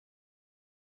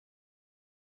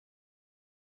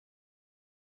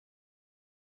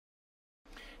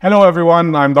Hello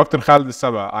everyone, I'm Dr. Khaled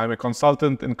Sabeh. I'm a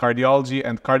consultant in cardiology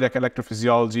and cardiac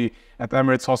electrophysiology at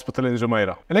Emirates Hospital in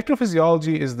Jumeirah.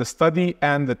 Electrophysiology is the study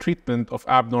and the treatment of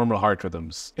abnormal heart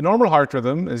rhythms. A normal heart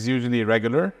rhythm is usually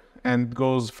regular and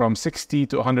goes from 60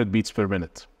 to 100 beats per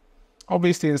minute.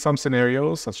 Obviously, in some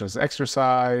scenarios, such as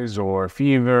exercise or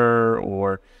fever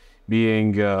or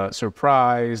being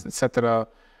surprised, etc.,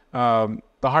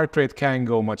 the heart rate can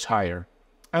go much higher.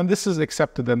 And this is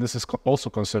accepted and this is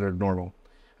also considered normal.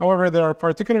 However, there are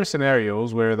particular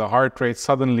scenarios where the heart rate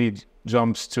suddenly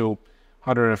jumps to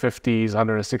 150s,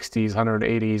 160s,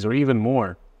 180s, or even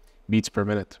more beats per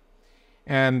minute.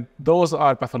 And those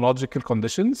are pathological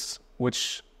conditions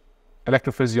which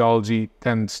electrophysiology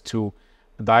tends to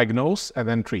diagnose and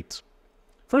then treat.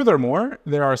 Furthermore,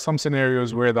 there are some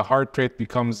scenarios where the heart rate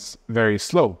becomes very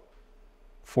slow,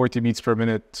 40 beats per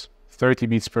minute, 30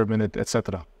 beats per minute,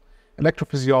 etc.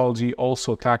 Electrophysiology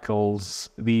also tackles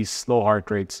these slow heart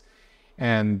rates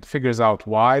and figures out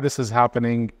why this is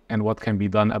happening and what can be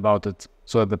done about it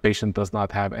so that the patient does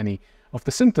not have any of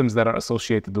the symptoms that are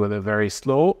associated with a very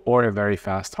slow or a very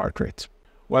fast heart rate.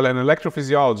 Well, an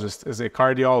electrophysiologist is a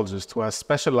cardiologist who has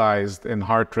specialized in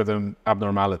heart rhythm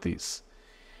abnormalities.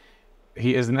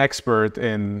 He is an expert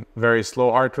in very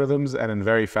slow heart rhythms and in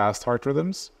very fast heart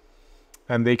rhythms,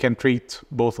 and they can treat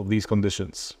both of these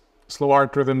conditions. Slow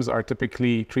heart rhythms are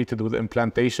typically treated with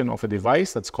implantation of a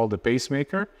device that's called a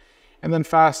pacemaker. And then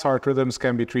fast heart rhythms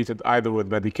can be treated either with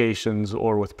medications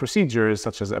or with procedures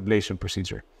such as ablation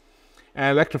procedure.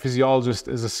 An electrophysiologist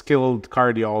is a skilled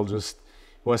cardiologist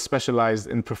who has specialized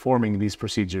in performing these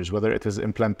procedures, whether it is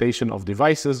implantation of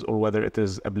devices or whether it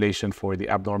is ablation for the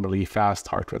abnormally fast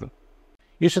heart rhythm.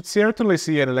 You should certainly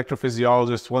see an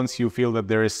electrophysiologist once you feel that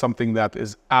there is something that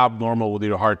is abnormal with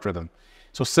your heart rhythm.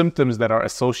 So symptoms that are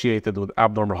associated with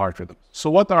abnormal heart rhythm. So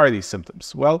what are these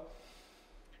symptoms? Well,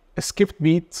 a skipped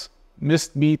beat,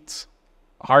 missed beat,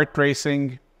 heart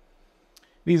racing.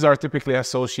 These are typically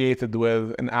associated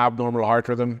with an abnormal heart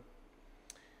rhythm.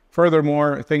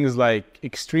 Furthermore, things like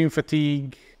extreme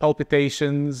fatigue,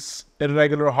 palpitations,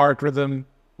 irregular heart rhythm,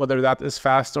 whether that is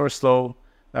fast or slow,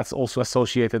 that's also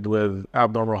associated with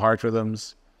abnormal heart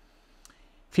rhythms.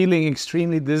 Feeling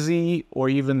extremely dizzy or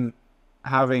even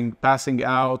passing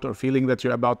out or feeling that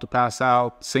you're about to pass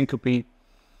out, syncope,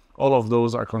 all of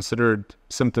those are considered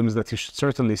symptoms that you should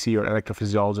certainly see your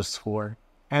electrophysiologist for.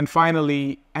 And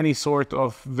finally, any sort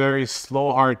of very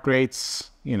slow heart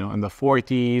rates, in the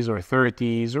 40s or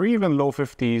 30s or even low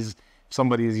 50s, if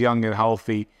somebody is young and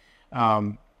healthy,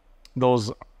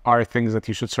 those are things that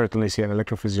you should certainly see an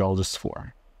electrophysiologist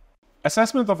for.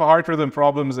 Assessment of a heart rhythm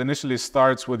problems initially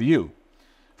starts with you.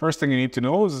 First thing you need to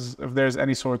know is if there's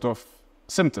any sort of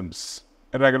symptoms,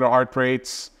 irregular heart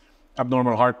rates,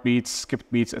 abnormal heartbeats,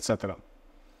 skipped beats, etc.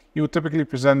 You would typically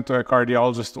present to a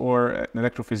cardiologist or an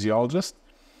electrophysiologist.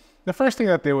 The first thing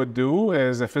that they would do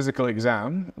is a physical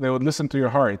exam. They would listen to your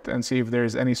heart and see if there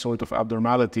is any sort of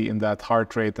abnormality in that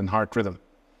heart rate and heart rhythm.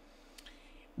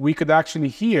 We could actually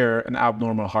hear an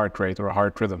abnormal heart rate or a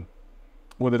heart rhythm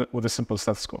with a simple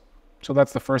stethoscope. So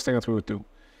that's the first thing that we would do.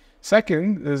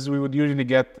 Second is we would usually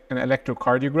get an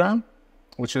electrocardiogram,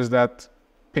 which is that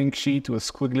pink sheet with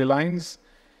squiggly lines.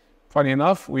 Funny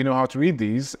enough, we know how to read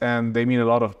these and they mean a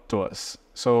lot to us.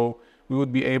 So we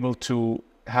would be able to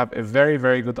have a very,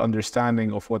 very good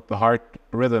understanding of what the heart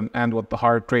rhythm and what the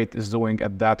heart rate is doing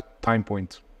at that time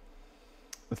point.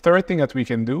 The third thing that we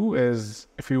can do is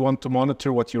if you want to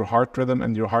monitor what your heart rhythm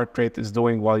and your heart rate is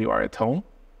doing while you are at home,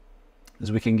 is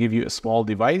we can give you a small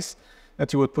device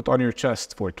that you would put on your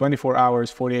chest for 24 hours,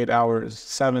 48 hours,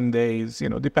 7 days,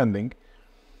 depending.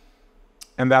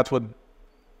 And that would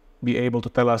be able to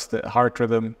tell us the heart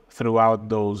rhythm throughout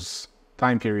those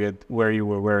time period where you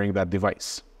were wearing that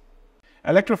device.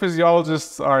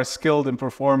 Electrophysiologists are skilled in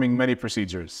performing many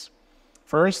procedures.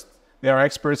 First, they are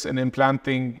experts in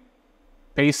implanting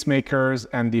pacemakers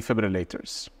and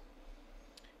defibrillators.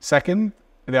 Second,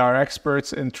 they are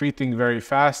experts in treating very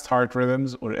fast heart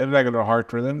rhythms or irregular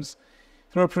heart rhythms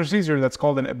through a procedure that's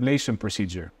called an ablation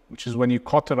procedure, which is when you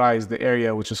cauterize the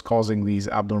area which is causing these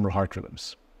abnormal heart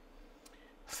rhythms.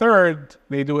 Third,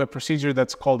 they do a procedure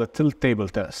that's called a tilt table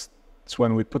test. It's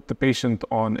when we put the patient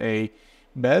on a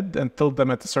bed and tilt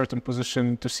them at a certain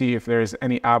position to see if there is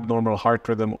any abnormal heart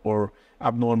rhythm or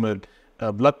abnormal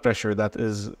blood pressure that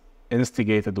is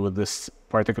instigated with this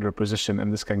particular position,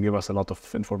 and this can give us a lot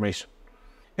of information.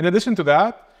 In addition to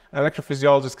that, an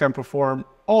electrophysiologist can perform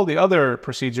all the other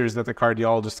procedures that a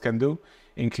cardiologist can do,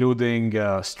 including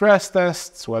stress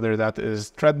tests, whether that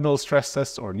is treadmill stress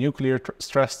tests or nuclear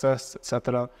stress tests,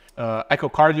 etc.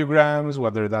 Echocardiograms,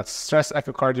 whether that's stress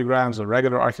echocardiograms or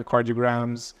regular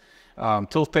echocardiograms,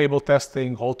 tilt table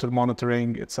testing, Holter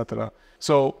monitoring, etc.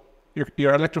 So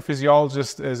your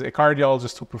electrophysiologist is a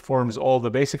cardiologist who performs all the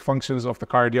basic functions of the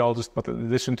cardiologist, but in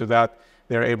addition to that,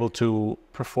 they're able to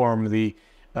perform the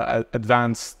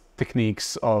advanced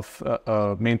techniques of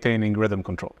maintaining rhythm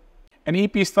control. An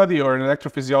EP study or an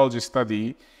electrophysiology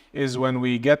study is when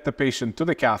we get the patient to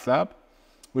the cath lab,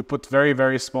 we put very,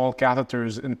 very small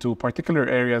catheters into particular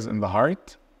areas in the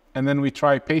heart, and then we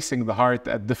try pacing the heart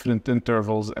at different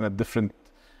intervals and at different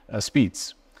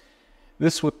speeds.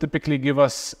 This would typically give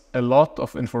us a lot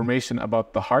of information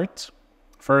about the heart.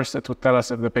 First, it would tell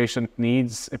us if the patient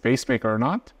needs a pacemaker or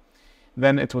not.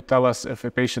 Then it would tell us if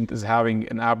a patient is having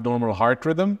an abnormal heart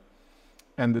rhythm,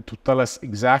 and it would tell us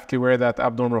exactly where that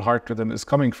abnormal heart rhythm is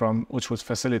coming from, which would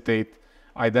facilitate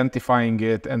identifying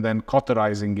it and then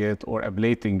cauterizing it or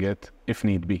ablating it if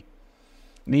need be.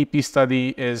 An EP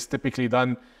study is typically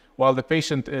done while the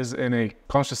patient is in a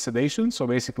conscious sedation. So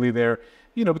basically they're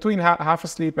between half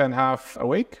asleep and half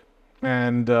awake,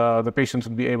 and the patient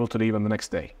would be able to leave on the next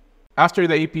day. After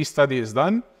the EP study is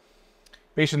done,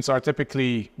 patients are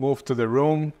typically moved to the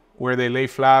room where they lay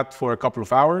flat for a couple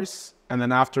of hours, and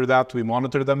then after that we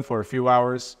monitor them for a few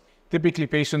hours. Typically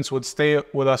patients would stay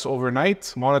with us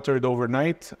overnight, monitored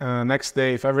overnight. Next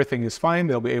day, if everything is fine,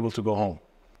 they'll be able to go home.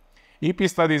 EP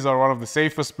studies are one of the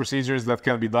safest procedures that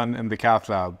can be done in the cath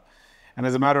lab. And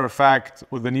as a matter of fact,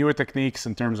 with the newer techniques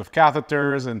in terms of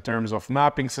catheters, in terms of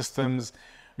mapping systems,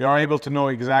 we are able to know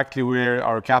exactly where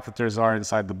our catheters are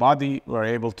inside the body. We are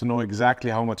able to know exactly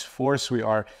how much force we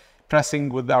are pressing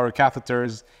with our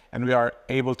catheters, and we are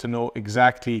able to know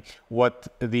exactly what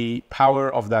the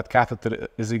power of that catheter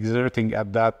is exerting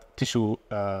at that tissue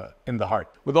in the heart.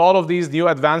 With all of these new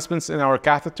advancements in our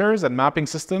catheters and mapping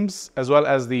systems, as well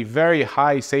as the very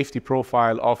high safety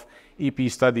profile of EP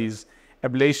studies,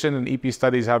 ablation and EP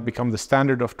studies have become the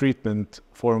standard of treatment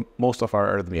for most of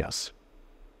our arrhythmias.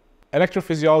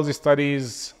 Electrophysiology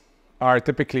studies are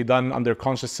typically done under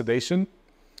conscious sedation.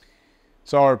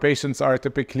 So our patients are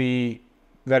typically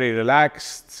very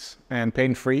relaxed and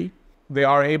pain-free. They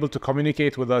are able to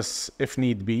communicate with us if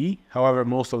need be. However,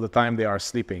 most of the time they are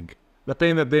sleeping. The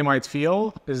pain that they might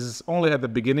feel is only at the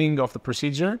beginning of the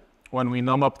procedure, when we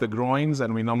numb up the groins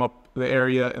and we numb up the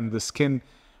area in the skin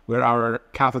where our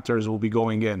catheters will be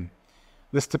going in.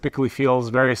 This typically feels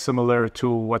very similar to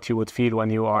what you would feel when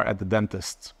you are at the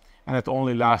dentist, and it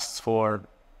only lasts for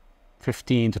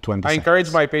 15 to 20 seconds. I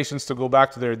encourage my patients to go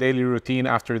back to their daily routine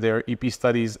after their EP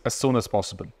studies as soon as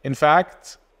possible. In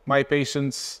fact, my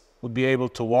patients would be able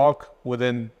to walk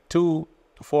within 2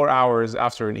 to 4 hours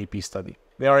after an EP study.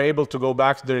 They are able to go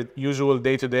back to their usual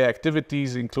day-to-day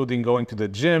activities, including going to the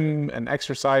gym and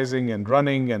exercising and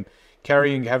running and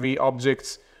carrying heavy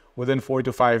objects within 4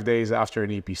 to 5 days after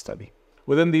an EP study.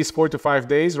 Within these 4 to 5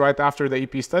 days, right after the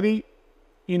EP study,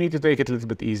 you need to take it a little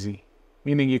bit easy,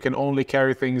 meaning you can only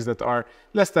carry things that are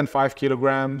less than 5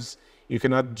 kilograms. You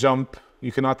cannot jump,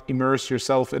 you cannot immerse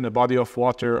yourself in a body of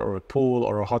water or a pool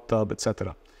or a hot tub,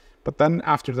 etc. But then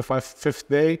after the fifth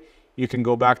day, you can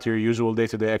go back to your usual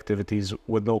day-to-day activities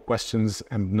with no questions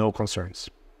and no concerns.